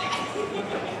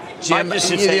Jim,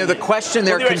 the question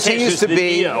there continues to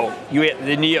be: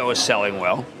 the Neo is selling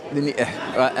well.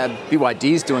 BYD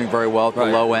is doing very well at the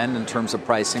low end in terms of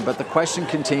pricing, but the question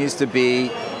continues to be,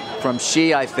 from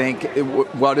Xi, I think,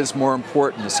 what is more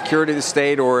important, the security of the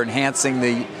state or enhancing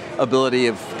the ability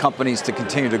of companies to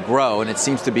continue to grow? And it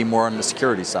seems to be more on the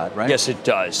security side, right? Yes, it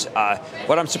does.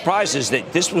 What I'm surprised is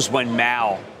that this was when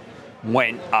Mao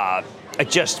went.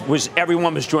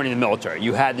 Everyone was joining the military.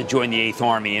 You had to join the 8th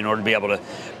Army in order to be able to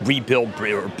rebuild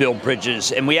or build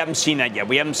bridges. And we haven't seen that yet.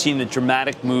 We haven't seen the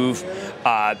dramatic move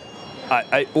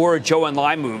or a Zhou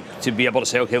Enlai move to be able to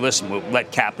say, okay, listen, we'll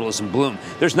let capitalism bloom.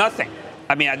 There's nothing.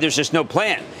 I mean, there's just no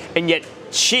plan. And yet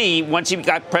Xi, once he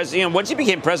got president, once he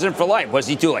became president for life, what does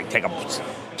he do? Like take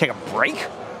a break?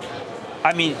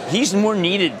 I mean, he's more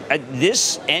needed at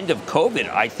this end of COVID.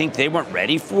 I think they weren't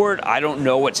ready for it. I don't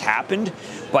know what's happened,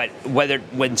 but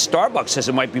when Starbucks says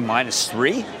it might be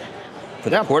 -3 for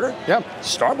the quarter,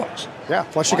 Starbucks. Yeah,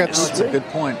 plus you got that's a good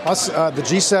point. Plus, the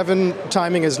G7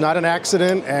 timing is not an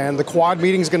accident, and the Quad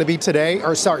meeting is going to be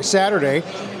Saturday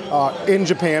in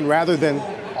Japan rather than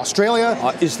Australia.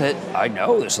 I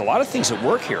know there's a lot of things at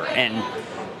work here, and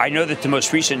I know that the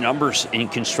most recent numbers in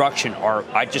construction are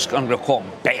I'm going to call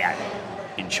them bad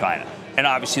in China, and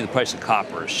obviously the price of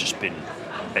copper has just been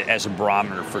as a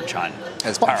barometer for China.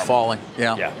 It's falling.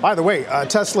 Yeah. By the way,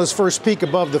 Tesla's first peak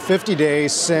above the 50-day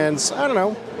since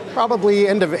probably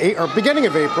beginning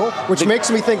of April, which makes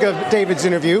me think of David's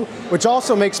interview, which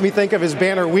also makes me think of his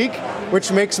banner week, which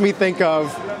makes me think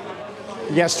of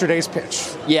yesterday's pitch.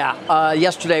 Yeah,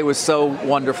 yesterday was so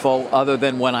wonderful, other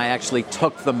than when I actually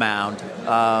took the mound.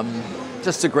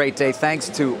 Just a great day.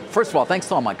 First of all, thanks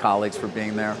to all my colleagues for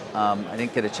being there. I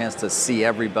didn't get a chance to see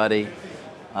everybody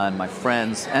and my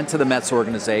friends, and to the Mets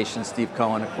organization. Steve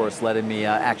Cohen, of course, letting me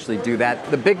actually do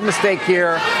that. The big mistake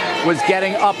here was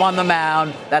getting up on the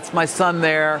mound. That's my son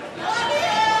there.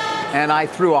 And I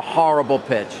threw a horrible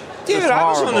pitch. Dude, I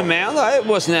was on the mound. It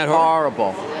wasn't that hard.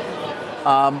 Horrible.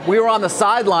 We were on the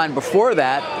sideline before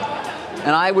that,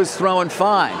 and I was throwing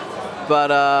fine.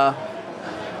 But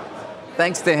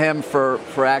thanks to him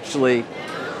for actually...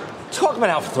 Talk about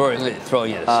how throwing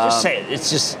is. Just say it. It's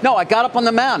just... No, I got up on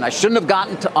the mound. I shouldn't have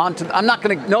gotten onto... I'm not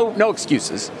going to... No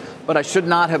excuses. But I should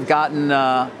not have gotten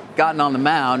on the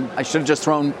mound. I should have just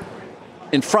thrown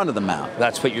in front of the mound.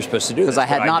 That's what you're supposed to do. Because I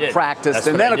had not practiced.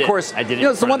 And then, of course,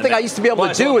 it's the one thing I used to be able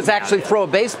to do is actually throw a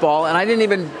baseball, and I didn't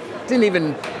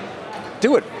even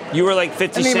do it. You were like 50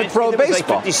 Cent? I didn't even throw a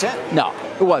baseball. Like 50 Cent? No,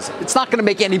 it wasn't. It's not going to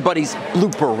make anybody's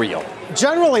blooper reel.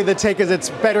 Generally, the take is it's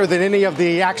better than any of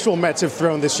the actual Mets have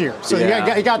thrown this year. So you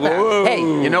got that. Whoa. Hey,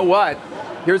 you know what?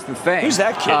 Here's the thing. Who's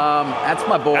that kid? That's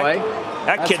my boy.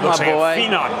 That kid looks like a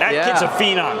phenom. That kid's a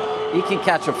phenom. He can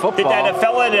catch a football. Did that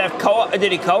fella,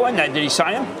 did he Did he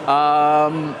sign him?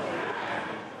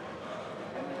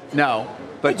 No.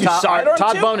 But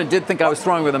Todd Bonin did think I was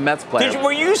throwing with a Mets player. Did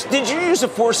you use a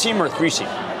 4-seam or a 3-seam?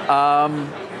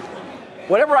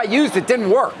 Whatever I used, it didn't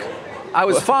work. I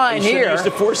was fine here. Used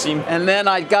a 4-seam. And then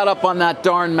I got up on that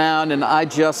darn mound, and I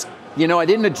just, I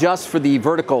didn't adjust for the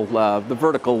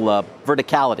verticality.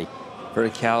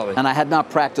 Verticality. And I had not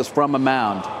practiced from a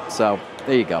mound. So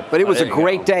there you go. But it was a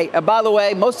great day. By the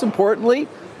way, most importantly,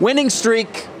 winning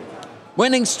streak.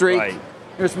 Right.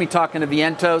 Here's me talking to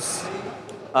Vientos.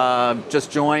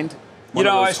 Just joined. I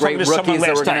was talking to someone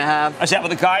last night. Have. I sat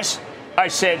with the guys. I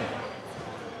said,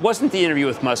 wasn't the interview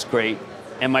with Musk great?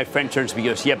 And my friend turns to me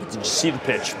and goes, yeah, but did you see the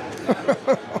pitch?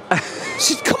 I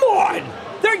said, come on.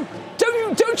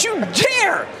 Don't you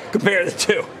dare compare the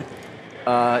two.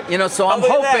 So I'm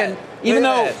hoping,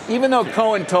 even though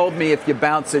Cohen told me if you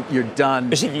bounce it, you're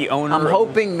done. Is he the owner? I'm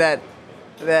hoping that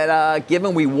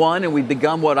given we won and we've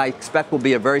begun what I expect will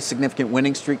be a very significant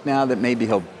winning streak now, that maybe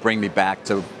he'll bring me back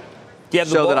to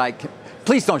show that I can.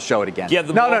 Please don't show it again.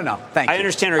 No. Thank you. I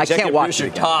understand our executive producer,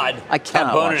 Todd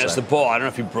Bonin has the ball. I don't know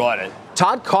if he brought it.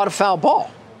 Todd caught a foul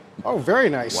ball. Oh, very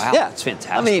nice. Wow, yeah, that's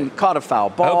fantastic. I mean, caught a foul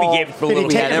ball. I hope he gave it to a little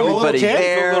kid. Everybody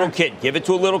there. Give it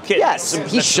to a little kid. Yes,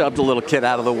 he shoved a little kid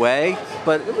out of the way,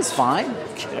 but it was fine.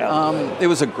 It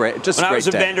was a great day. When I was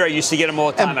a vendor, I used to get them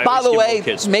all the time. And by the way,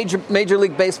 Major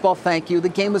League Baseball, thank you. The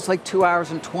game was like 2 hours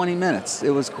and 20 minutes.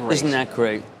 It was great. Isn't that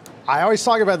great? I always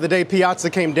talk about the day Piazza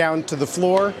came down to the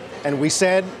floor, and we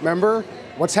said, remember,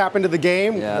 what's happened to the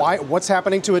game? Yeah. What's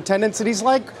happening to attendance? And he's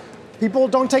like, people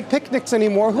don't take picnics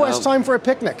anymore. Who has time for a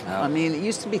picnic? I mean, it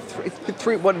used to be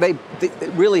three.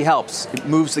 It really helps. It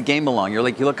moves the game along. You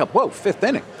look up, whoa, fifth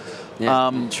inning.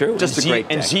 Yeah, true. Just a great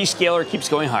day. And Z-scaler keeps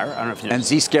going higher. I don't know if you know. And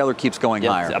Z-scaler keeps going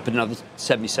higher. Up another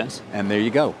 70 cents. And there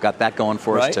you go. Got that going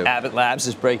for us, too. Abbott Labs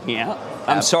is breaking out.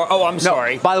 I'm sorry.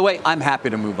 Sorry. By the way, I'm happy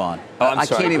to move on. I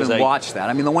can't even watch that.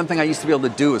 I mean, the one thing I used to be able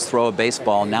to do is throw a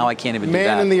baseball. Now I can't even do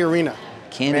that. Man in the arena.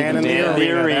 Man in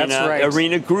the arena. That's right.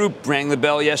 Arena Group rang the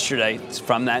bell yesterday. It's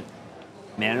from that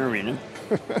Man in the Arena.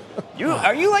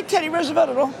 Are you like Teddy Roosevelt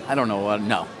at all? I don't know.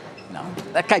 No.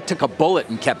 That guy took a bullet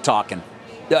and kept talking.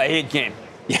 Yeah, he had game.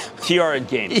 Yeah. TR had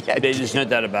game. There's no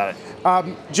doubt about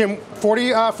it. Jim,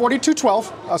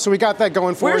 42-12. So we got that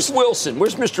going for us. Where's Wilson?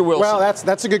 Where's Mr. Wilson? Well,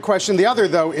 that's a good question. The other,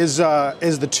 though, is the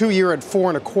 2-year at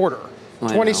 4.25.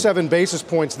 27 basis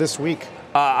points this week.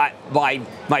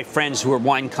 My friends who are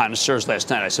wine connoisseurs last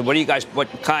night, I said,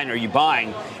 what kind are you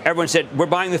buying? Everyone said, we're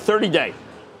buying the 30-day.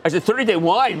 I said, 30-day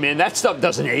wine, man, that stuff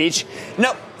doesn't age.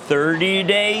 No,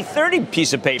 30-day, 30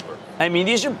 piece of paper. I mean,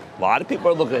 a lot of people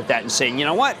are looking at that and saying, you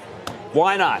know what?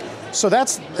 Why not? So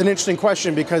that's an interesting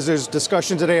question because there's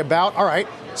discussion today about, all right,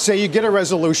 say you get a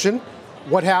resolution,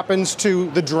 what happens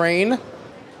to the drain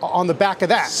on the back of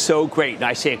that? So great. And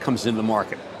I say it comes into the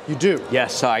market. You do?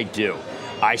 Yes, I do.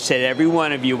 I said every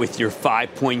one of you with your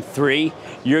 5.3,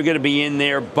 you're going to be in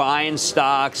there buying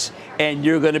stocks, and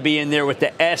you're going to be in there with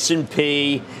the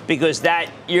S&P because that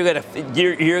you're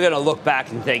going to look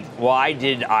back and think, why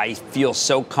did I feel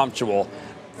so comfortable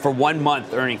for 1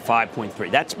 month earning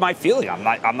 5.3? That's my feeling.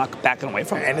 I'm not backing away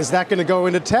from it. And is that going to go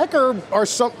into tech or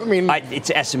something? I mean, it's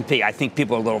S&P. I think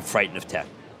people are a little frightened of tech.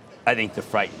 I think they're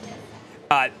frightened.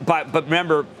 But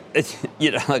remember,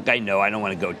 I know I don't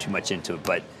want to go too much into it,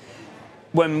 but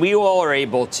when we all are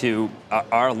able to,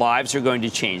 our lives are going to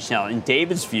change. Now, in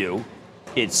David's view,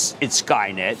 it's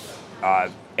Skynet,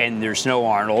 and there's no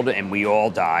Arnold, and we all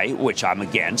die, which I'm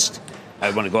against.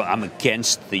 I'm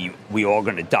against we all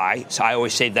going to die. So I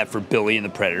always save that for Billy and the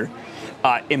Predator.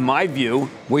 In my view,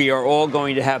 we are all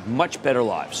going to have much better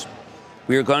lives.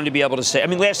 We are going to be able to say,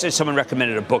 last night someone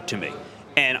recommended a book to me,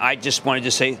 and I just wanted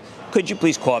to say, could you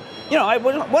please call up? I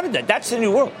wanted that. That's the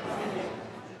new world.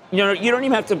 You don't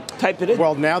even have to type it in.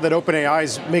 Well, now that OpenAI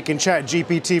is making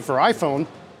ChatGPT for iPhone,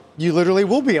 you literally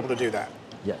will be able to do that.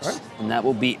 Yes, right? And that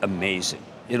will be amazing.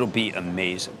 It'll be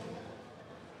amazing.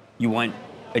 You want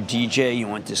a DJ? You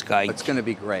want this guy? It's going to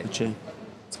be great.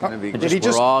 It's going to be. Did he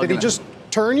just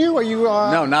turn you? Are you?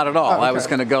 No, not at all. Oh, okay. I was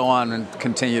going to go on and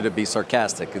continue to be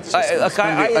sarcastic. It's just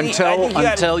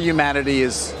until humanity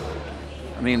is.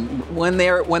 When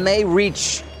they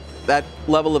reach that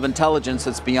level of intelligence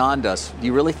that's beyond us, do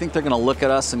you really think they're going to look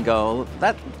at us and go,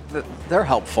 that they're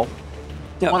helpful?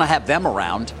 You want to have them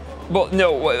around? Well,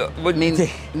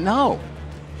 no.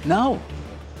 No.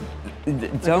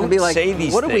 Don't be like, say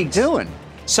these what things. Are we doing?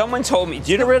 Someone told me.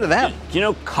 Get rid of them. Do you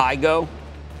know Kygo,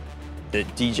 the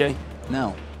DJ?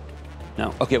 No.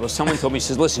 Okay, well, someone told me,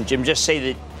 says, listen, Jim, just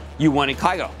say that you wanted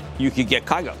Kygo. You could get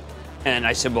Kygo. And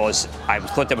I said, well, I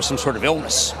thought that was some sort of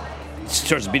illness. It's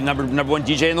supposed to be number one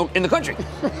DJ in the country.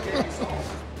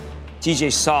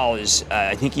 DJ Saul is,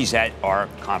 I think he's at our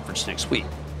conference next week.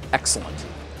 Excellent.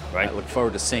 Right? I look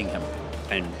forward to seeing him.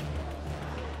 And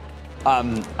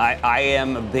I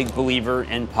am a big believer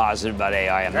and positive about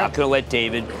AI. I'm not going to let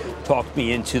David talk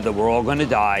me into we're all going to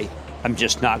die. I'm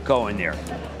just not going there.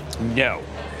 No.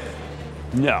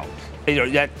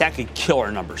 That could kill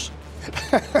our numbers.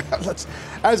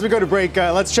 As we go to break,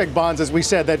 let's check bonds. As we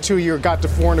said, that 2-year got to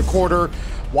 4.25.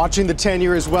 Watching the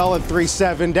 10-year as well at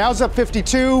 3.7. Dow's up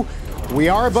 52. We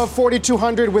are above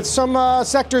 4,200 with some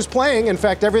sectors playing. In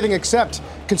fact, everything except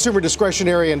consumer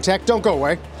discretionary and tech. Don't go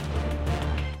away.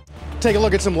 Take a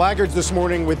look at some laggards this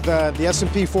morning with the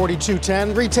S&P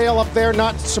 4210. Retail up there,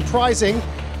 not surprising,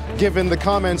 given the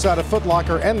comments out of Foot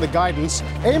Locker and the guidance.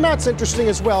 AMAT's interesting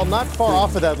as well, not far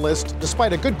off of that list.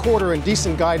 Despite a good quarter and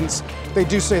decent guidance, they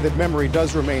do say that memory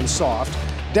does remain soft.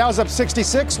 Dow's up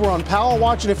 66. We're on Powell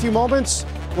Watch in a few moments.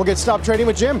 We'll get Stop Trading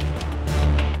with Jim.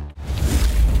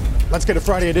 Let's get a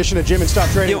Friday edition of Jim and Stop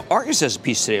Trading. Argus has a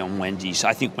piece today on Wendy's.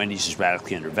 I think Wendy's is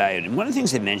radically undervalued. And one of the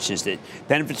things they mentioned is that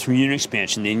benefits from unit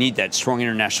expansion, they need that strong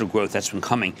international growth that's been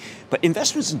coming. But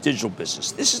investments in digital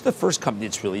business, this is the first company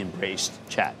that's really embraced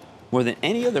chat. More than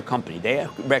any other company, they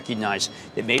recognize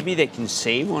that maybe they can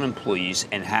save on employees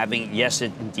and having, yes,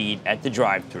 indeed, at the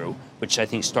drive-thru, which I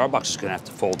think Starbucks is going to have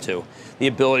to fold to, the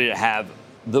ability to have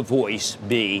the voice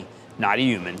be not a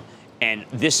human. And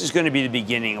this is going to be the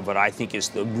beginning of what I think is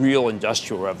the real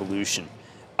industrial revolution,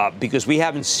 because we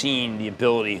haven't seen the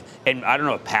ability, and I don't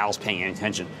know if Pal's paying any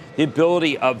attention, the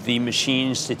ability of the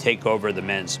machines to take over the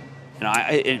men's,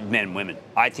 men, women.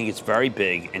 I think it's very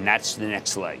big, and that's the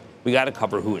next leg. We got to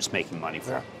cover who it's making money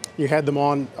for. You had them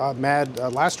on Mad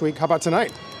last week. How about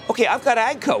tonight? Okay, I've got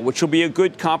Agco, which will be a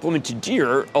good complement to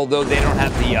Deere, although they don't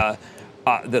have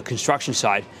the construction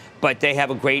side. But they have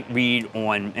a great read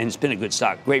on, and it's been a good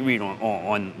stock, great read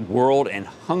on world and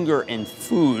hunger and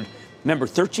food. Remember,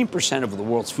 13% of the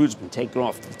world's food has been taken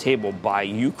off the table by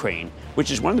Ukraine,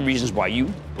 which is one of the reasons why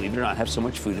you, believe it or not, have so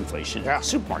much food inflation in the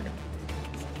supermarket.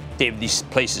 They have these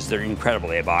places that are incredible.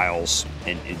 They have aisles,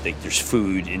 and there's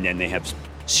food, and then they have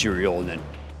cereal, and then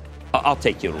I'll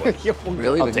take you away.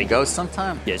 Really? We can go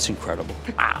sometime? Yeah, it's incredible.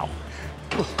 Wow.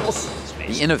 It's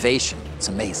amazing. The innovation, it's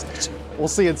amazing. We'll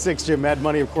see you at 6, Jim. Mad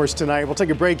Money, of course, tonight. We'll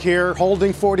take a break here,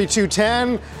 holding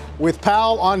 42.10 with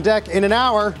Powell on deck in an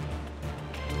hour.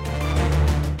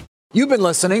 You've been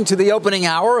listening to the opening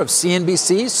hour of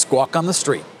CNBC's Squawk on the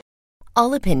Street.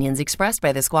 All opinions expressed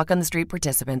by the Squawk on the Street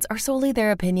participants are solely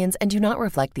their opinions and do not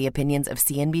reflect the opinions of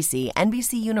CNBC,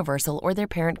 NBC Universal, or their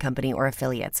parent company or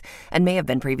affiliates, and may have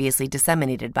been previously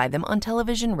disseminated by them on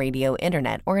television, radio,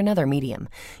 internet, or another medium.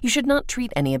 You should not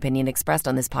treat any opinion expressed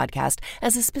on this podcast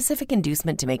as a specific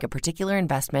inducement to make a particular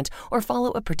investment or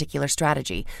follow a particular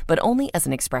strategy, but only as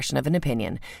an expression of an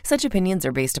opinion. Such opinions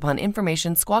are based upon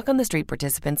information Squawk on the Street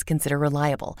participants consider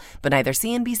reliable, but neither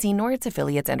CNBC nor its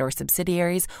affiliates and or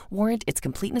subsidiaries warrant its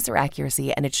completeness or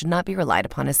accuracy, and it should not be relied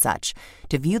upon as such.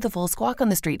 To view the full Squawk on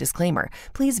the Street disclaimer,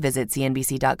 please visit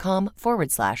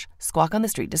cnbc.com/Squawk on the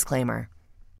Street disclaimer.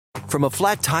 From a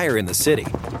flat tire in the city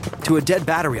to a dead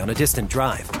battery on a distant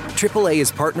drive, AAA is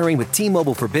partnering with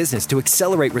T-Mobile for Business to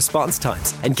accelerate response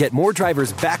times and get more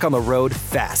drivers back on the road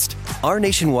fast. Our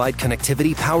nationwide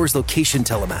connectivity powers location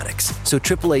telematics, so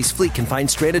AAA's fleet can find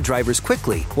stranded drivers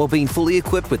quickly while being fully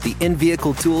equipped with the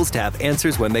in-vehicle tools to have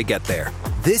answers when they get there.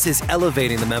 This is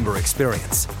elevating the member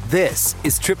experience. This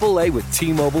is AAA with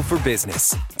T-Mobile for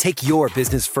Business. Take your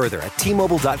business further at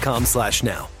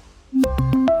T-Mobile.com/now.